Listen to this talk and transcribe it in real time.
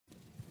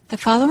The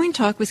following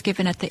talk was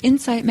given at the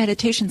Insight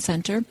Meditation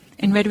Center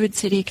in Redwood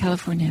City,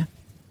 California.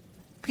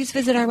 Please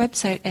visit our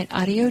website at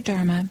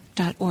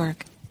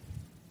audiodharma.org.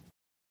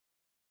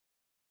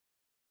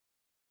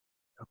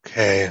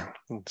 Okay,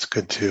 it's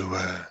good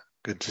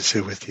to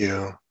sit with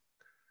you.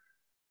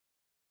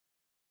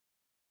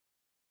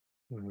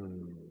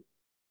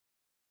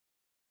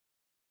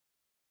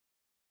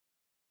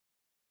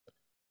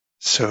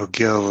 So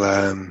Gil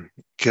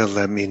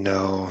let me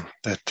know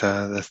that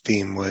the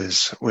theme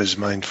was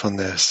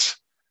mindfulness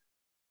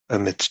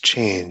amidst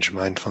change,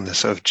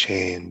 mindfulness of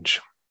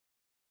change,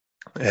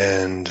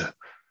 and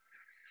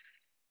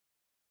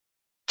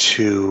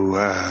to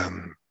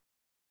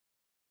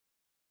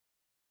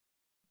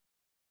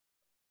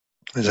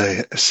as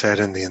I said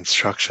in the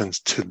instructions,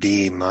 to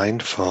be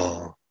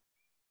mindful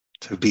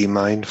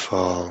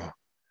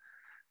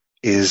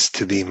is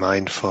to be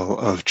mindful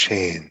of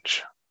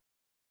change.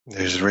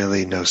 There's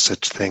really no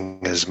such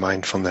thing as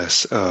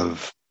mindfulness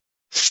of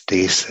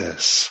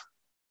stasis.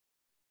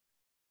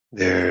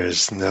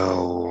 There's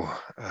no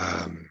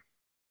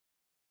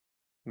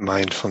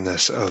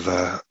mindfulness of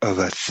a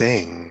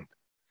thing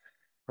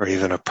or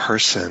even a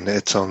person.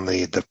 It's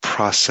only the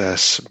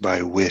process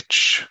by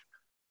which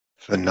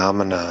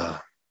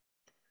phenomena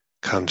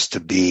comes to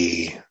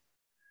be,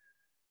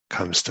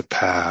 comes to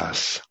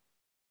pass.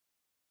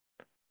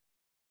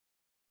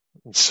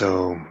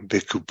 So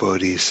Bhikkhu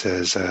Bodhi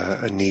says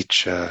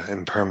anicca,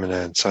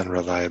 impermanence,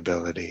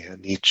 unreliability.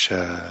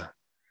 Anicca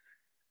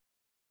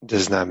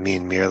does not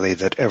mean merely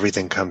that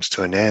everything comes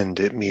to an end.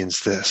 It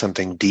means that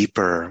something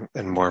deeper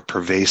and more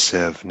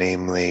pervasive,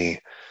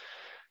 namely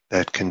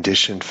that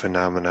conditioned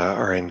phenomena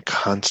are in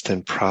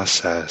constant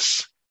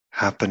process,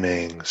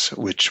 happenings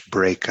which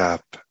break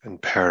up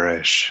and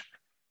perish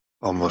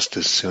almost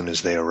as soon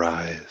as they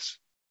arise.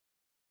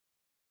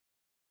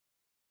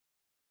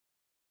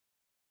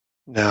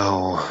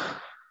 Now,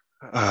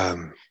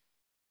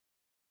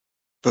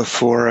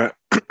 before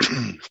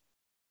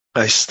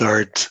I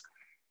start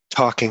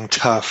talking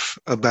tough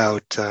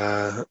about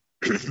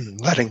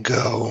letting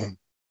go,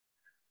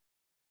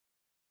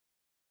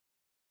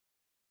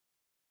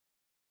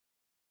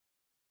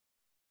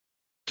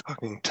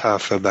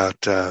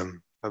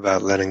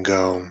 about letting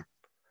go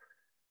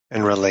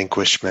and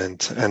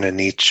relinquishment and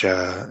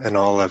anicca and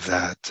all of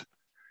that,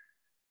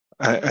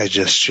 I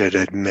just should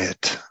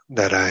admit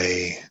that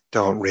I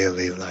don't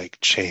really like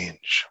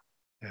change.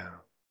 Yeah.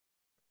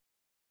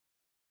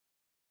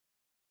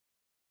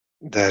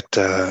 That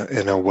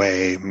in a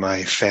way,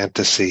 my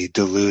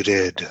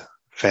deluded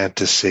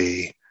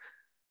fantasy,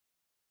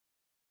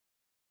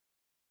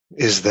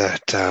 is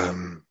that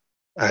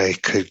I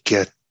could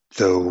get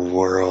the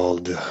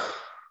world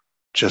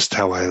just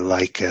how I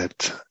like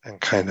it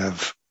and kind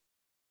of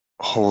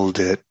hold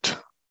it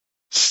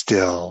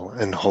still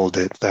and hold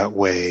it that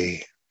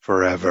way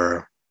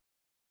forever.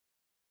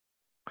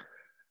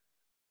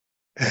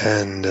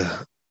 And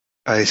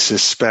I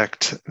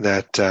suspect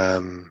that,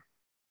 the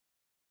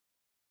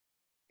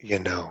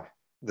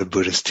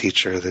Buddhist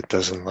teacher that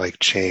doesn't like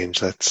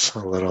change, that's a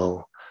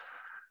little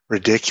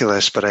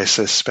ridiculous, but I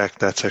suspect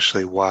that's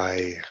actually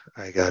why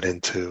I got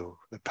into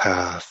the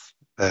path,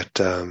 that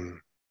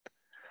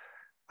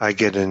I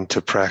get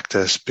into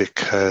practice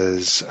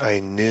because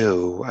I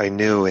knew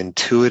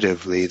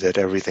intuitively that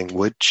everything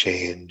would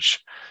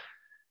change,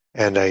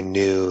 and I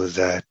knew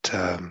that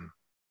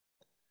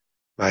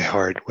my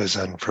heart was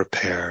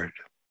unprepared,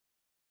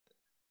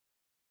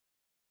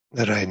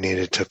 that I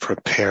needed to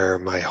prepare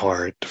my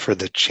heart for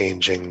the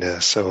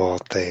changingness of all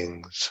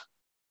things.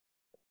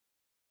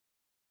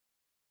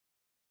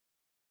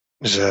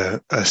 There's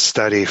a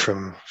study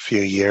from a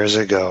few years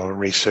ago.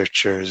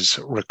 Researchers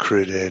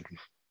recruited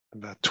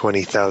about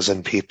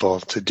 20,000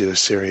 people to do a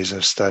series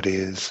of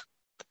studies.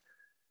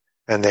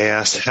 And they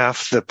asked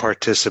half the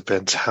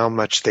participants how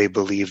much they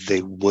believed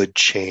they would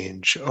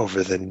change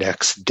over the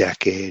next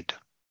decade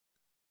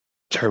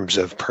in terms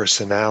of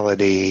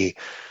personality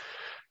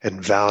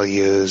and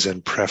values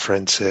and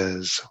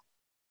preferences.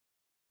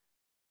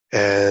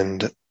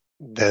 And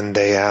then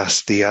they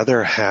asked the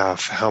other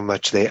half how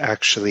much they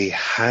actually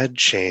had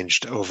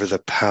changed over the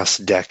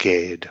past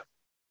decade.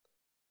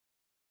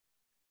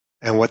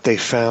 And what they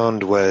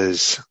found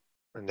was,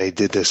 and they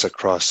did this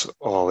across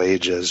all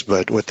ages,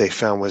 but what they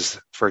found was,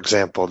 for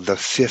example, the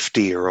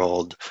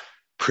 50-year-old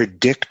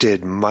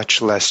predicted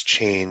much less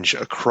change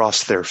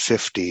across their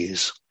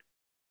 50s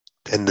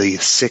than the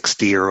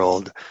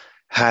 60-year-old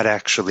had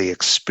actually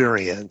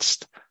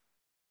experienced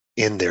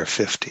in their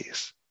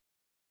 50s.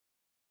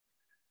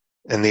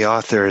 And the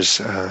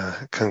authors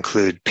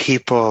conclude,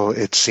 people,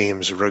 it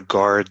seems,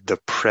 regard the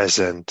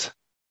present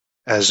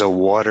as a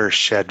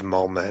watershed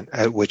moment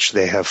at which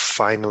they have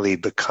finally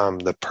become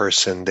the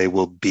person they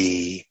will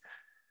be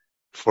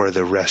for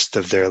the rest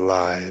of their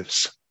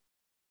lives.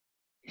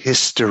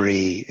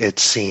 History, it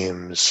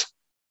seems,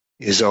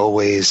 is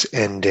always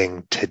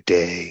ending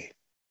today.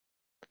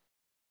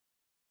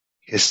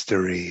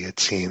 History, it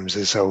seems,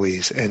 is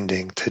always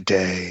ending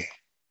today.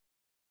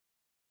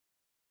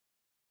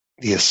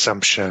 The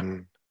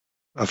assumption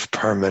of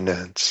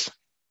permanence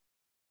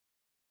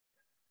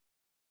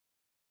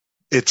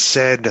It's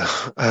said,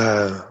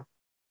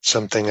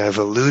 something I've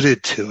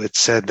alluded to, it's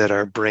said that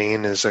our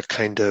brain is a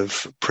kind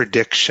of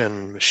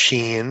prediction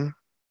machine.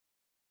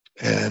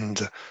 And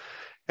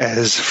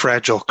as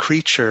fragile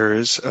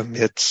creatures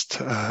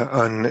amidst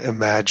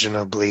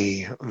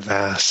unimaginably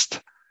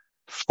vast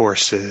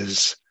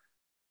forces,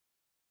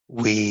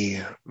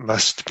 we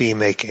must be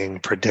making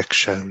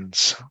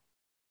predictions.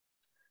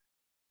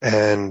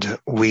 And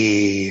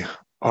we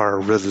are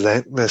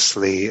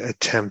relentlessly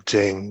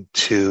attempting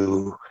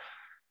to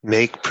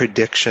make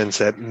predictions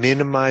that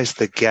minimize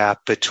the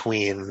gap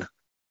between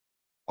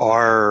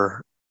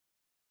our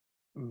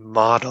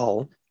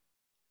model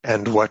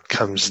and what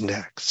comes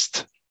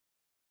next.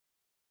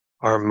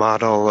 Our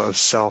model of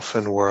self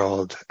and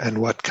world and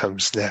what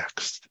comes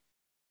next.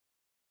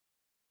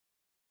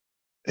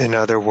 In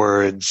other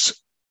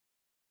words,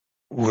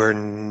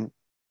 we're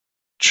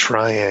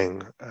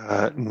trying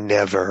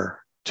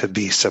never to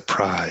be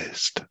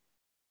surprised.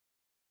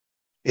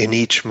 In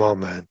each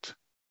moment,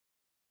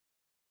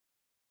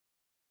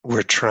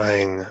 we're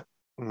trying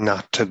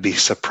not to be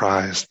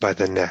surprised by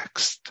the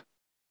next,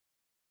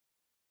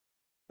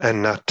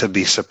 and not to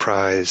be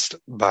surprised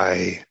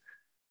by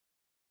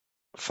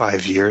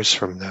 5 years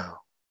from now.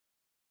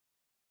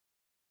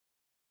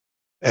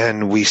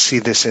 And we see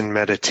this in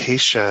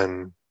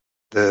meditation,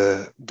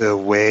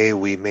 the way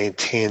we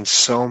maintain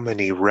so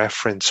many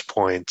reference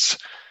points.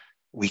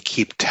 We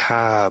keep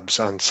tabs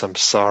on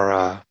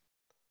samsara,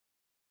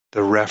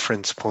 the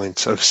reference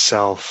points of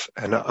self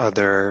and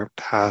other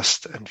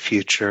past and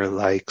future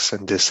likes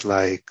and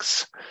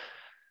dislikes.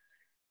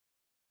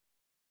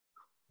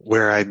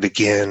 Where I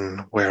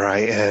begin, where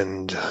I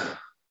end.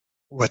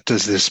 What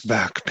does this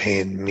back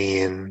pain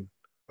mean?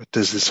 What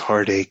does this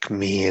heartache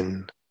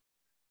mean?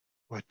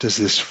 What does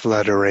this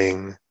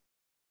fluttering,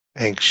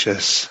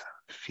 anxious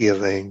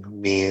feeling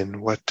mean?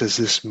 What does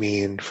this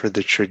mean for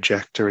the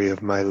trajectory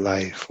of my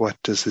life? What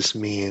does this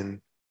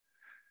mean?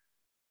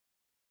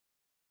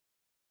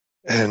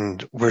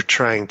 And we're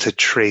trying to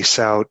trace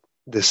out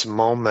this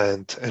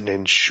moment and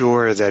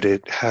ensure that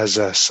it has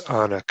us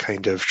on a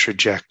kind of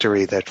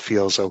trajectory that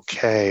feels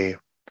okay.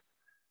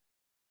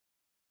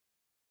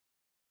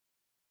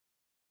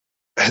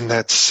 And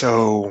that's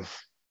so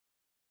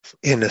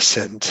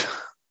innocent,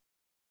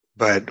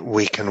 but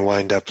we can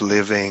wind up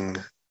living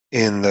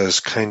in those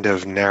kind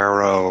of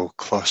narrow,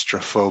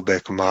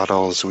 claustrophobic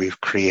models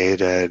we've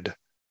created,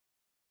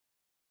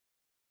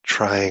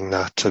 trying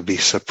not to be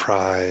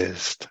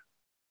surprised.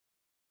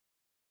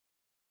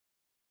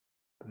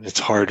 It's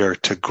harder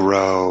to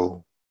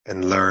grow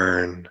and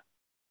learn,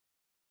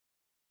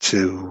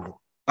 to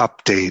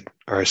update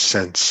our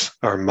sense,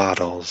 our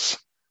models.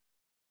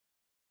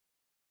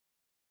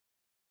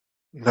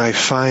 And I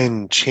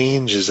find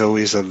change is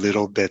always a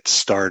little bit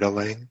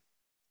startling.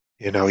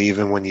 You know,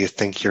 even when you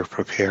think you're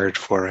prepared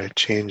for it,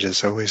 change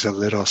is always a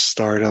little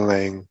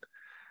startling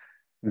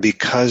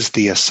because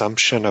the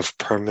assumption of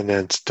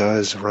permanence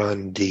does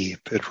run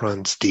deep. It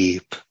runs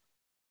deep.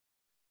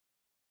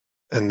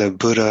 And the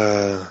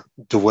Buddha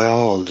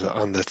dwelled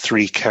on the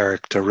 3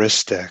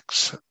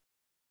 characteristics,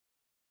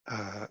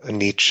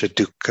 anicca,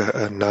 dukkha,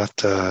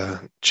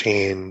 anatta,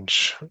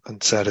 change,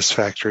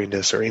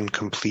 unsatisfactoriness or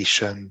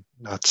incompletion,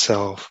 not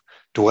self,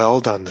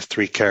 dwelled on the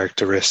 3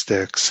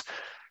 characteristics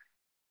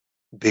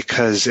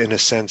because, in a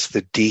sense,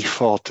 the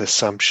default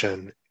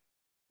assumption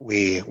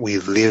we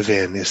live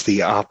in is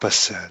the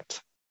opposite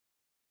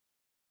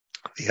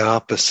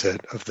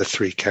of the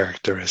 3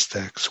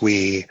 characteristics.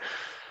 We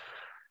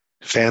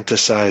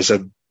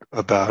fantasize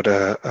about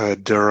a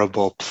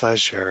durable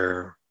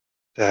pleasure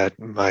that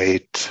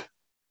might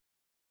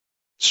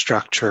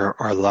structure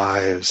our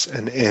lives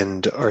and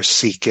end our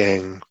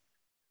seeking.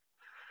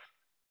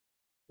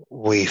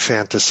 We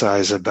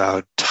fantasize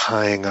about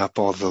tying up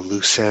all the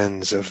loose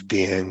ends of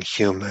being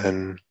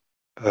human,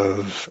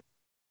 of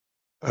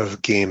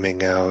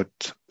gaming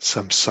out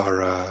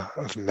samsara,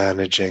 of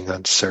managing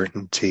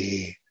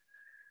uncertainty,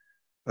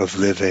 of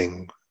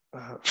living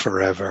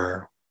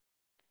forever.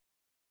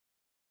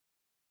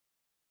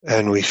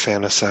 And we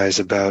fantasize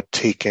about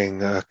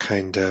taking a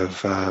kind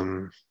of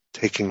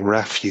taking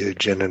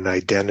refuge in an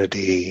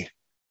identity,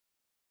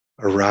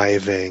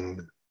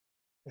 arriving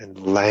and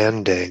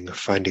landing,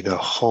 finding a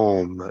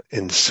home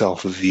in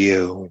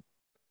self-view.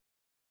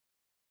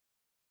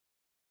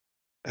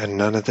 And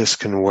none of this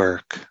can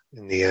work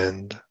in the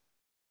end.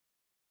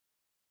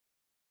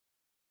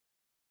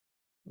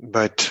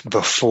 But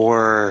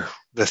before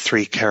the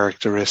 3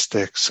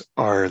 characteristics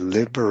are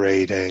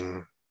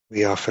liberating,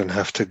 we often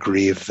have to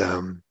grieve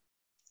them.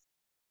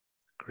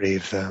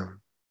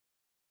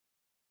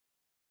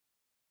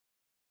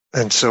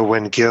 And so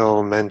when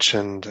Gil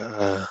mentioned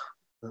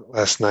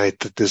last night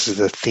that this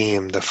is a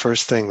theme, the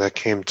first thing that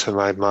came to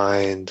my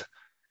mind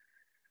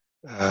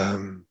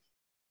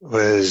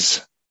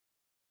was,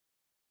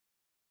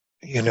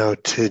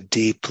 to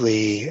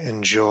deeply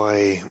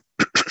enjoy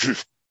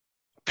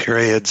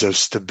periods of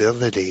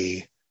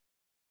stability,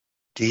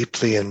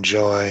 deeply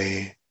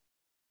enjoy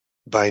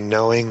by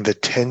knowing the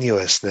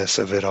tenuousness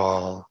of it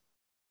all.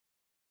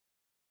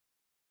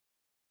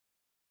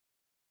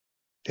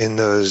 in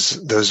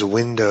those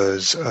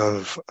windows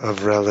of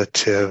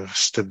relative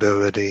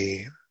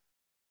stability,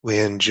 we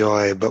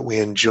enjoy, but we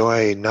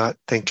enjoy not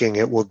thinking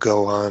it will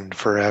go on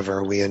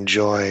forever. We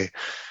enjoy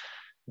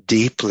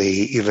deeply,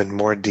 even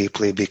more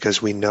deeply, because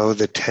we know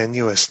the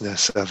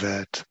tenuousness of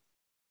it,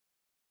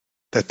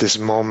 that this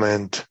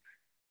moment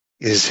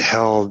is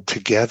held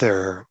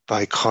together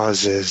by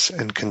causes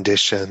and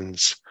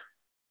conditions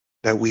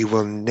that we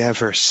will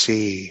never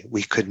see.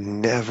 We could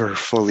never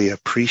fully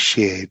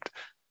appreciate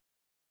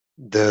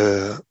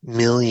the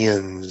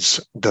millions,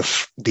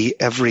 the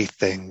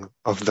everything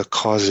of the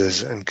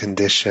causes and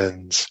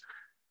conditions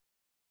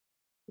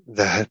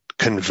that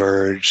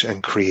converge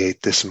and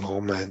create this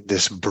moment,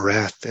 this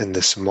breath in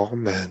this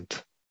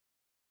moment.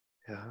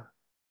 Yeah.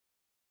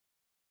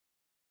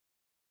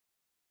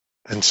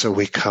 And so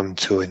we come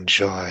to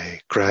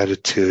enjoy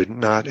gratitude,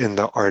 not in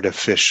the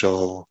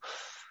artificial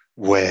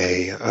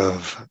way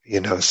of,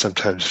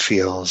 sometimes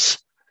feels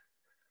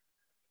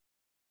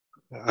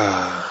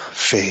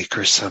fake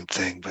or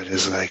something, but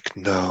is like,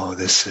 no,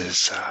 this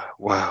is,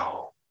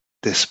 wow,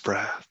 this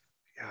breath,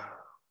 yeah,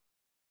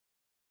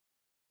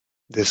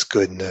 this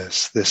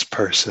goodness, this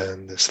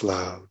person, this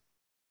love.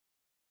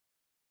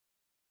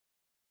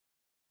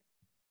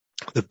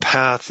 The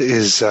path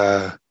is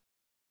a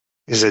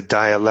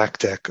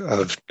dialectic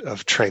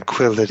of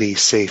tranquility,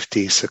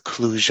 safety,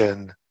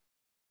 seclusion,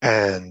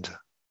 and,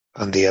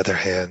 on the other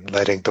hand,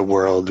 letting the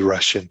world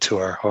rush into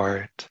our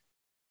heart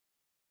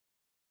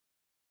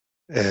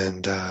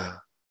and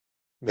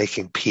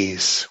making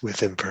peace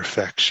with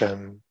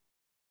imperfection.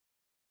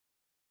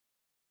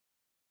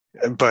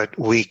 But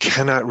we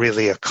cannot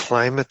really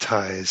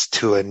acclimatize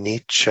to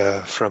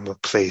anicca from a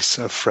place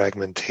of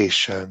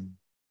fragmentation,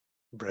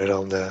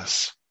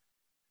 brittleness.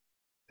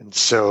 And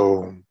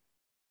so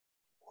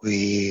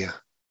we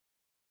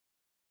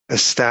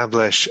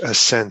establish a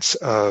sense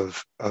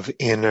of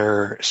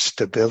inner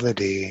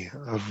stability,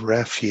 of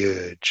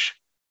refuge,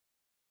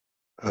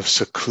 of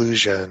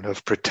seclusion,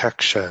 of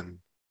protection.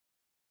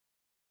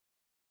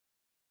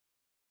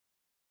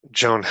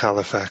 Joan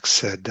Halifax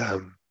said,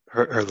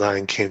 her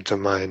line came to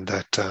mind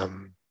that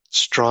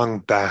strong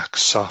back,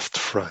 soft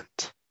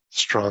front.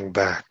 Strong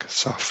back,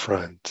 soft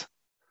front.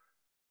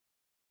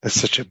 That's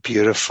such a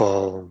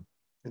beautiful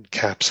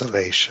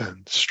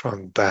encapsulation.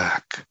 Strong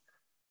back,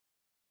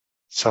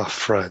 soft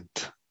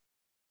front.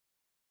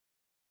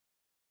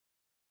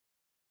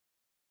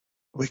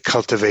 We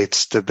cultivate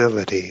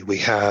stability. We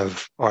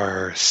have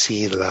our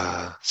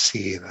sila,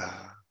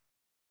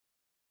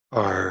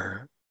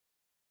 our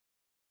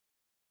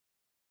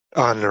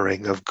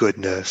honoring of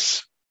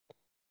goodness.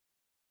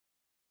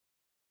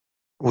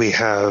 We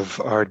have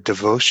our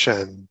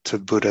devotion to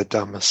Buddha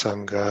Dhamma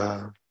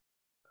Sangha,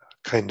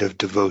 kind of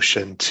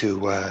devotion to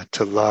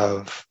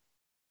love.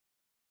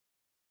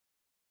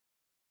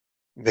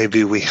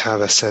 Maybe we have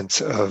a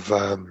sense of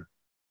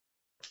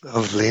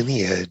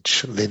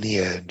lineage,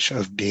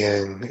 of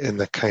being in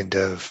the kind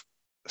of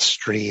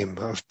stream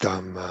of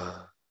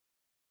Dhamma.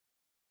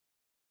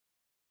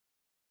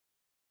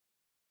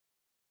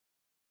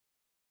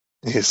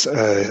 He's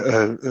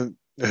a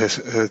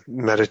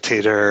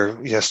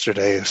meditator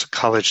yesterday, a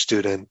college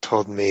student,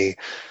 told me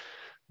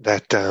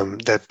that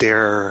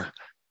they're,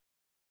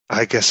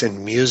 I guess,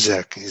 in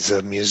music. He's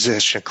a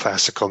musician,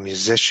 classical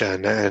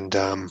musician, and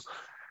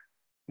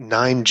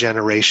 9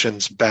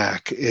 generations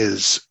back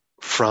is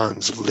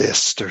Franz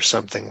Liszt or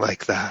something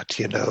like that.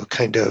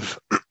 Kind of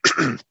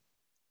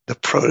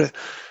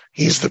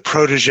he's the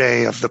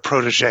protege of the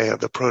protege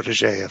of the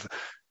protege of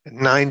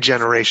 9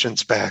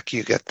 generations back.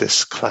 You get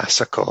this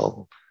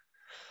classical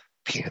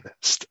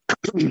pianist,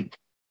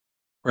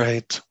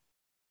 right?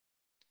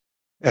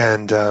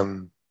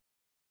 And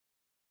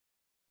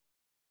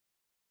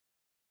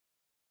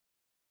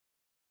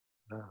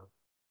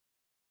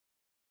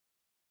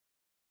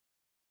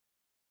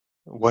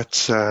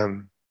what's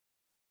our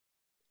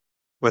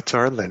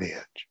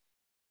lineage?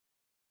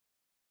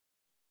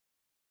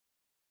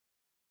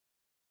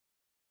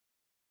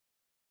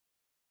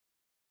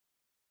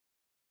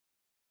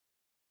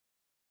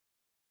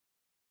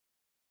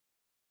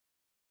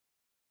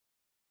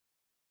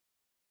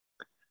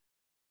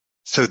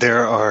 So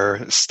there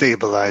are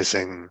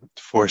stabilizing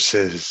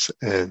forces,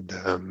 and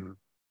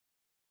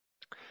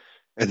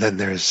then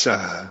there's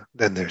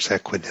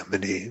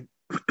equanimity.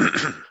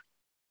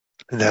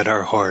 That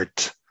our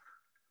heart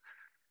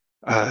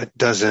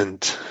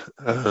doesn't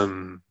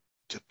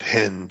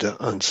depend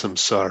on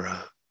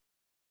samsara.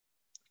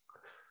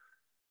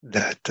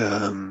 That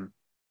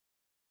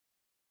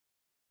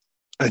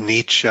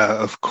anicca,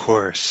 of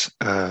course,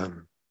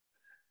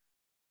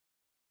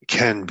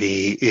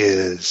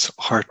 is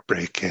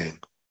heartbreaking,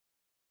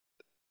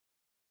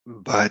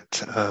 but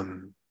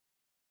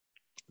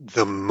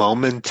the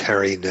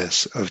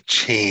momentariness of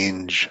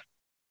change,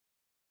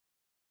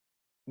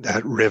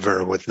 that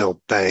river with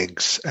no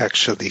banks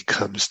actually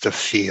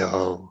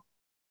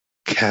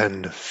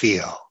can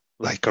feel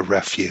like a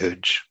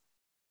refuge.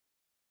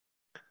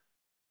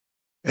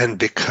 And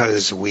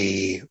because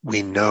we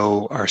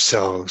know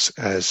ourselves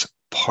as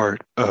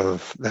part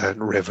of that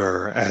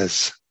river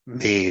as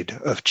made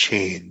of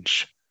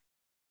change.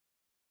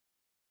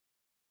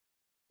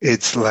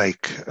 It's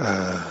like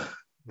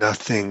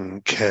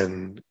nothing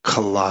can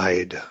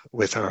collide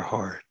with our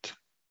heart.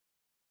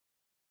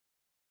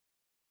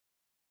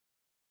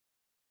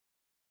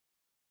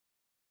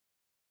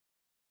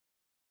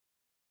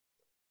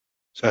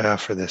 So I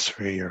offer this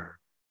for your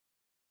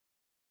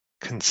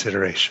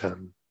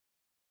consideration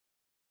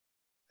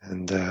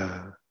and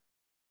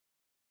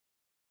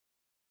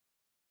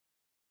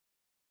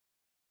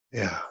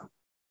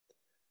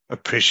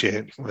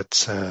appreciate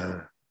what's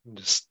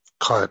just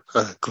caught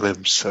a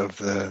glimpse of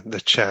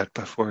the chat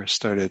before I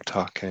started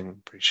talking.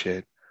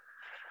 Appreciate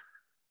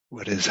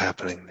what is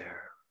happening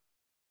there.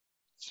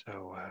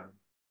 So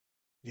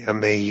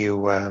may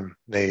you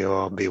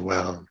all be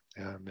well.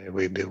 May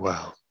we be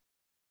well.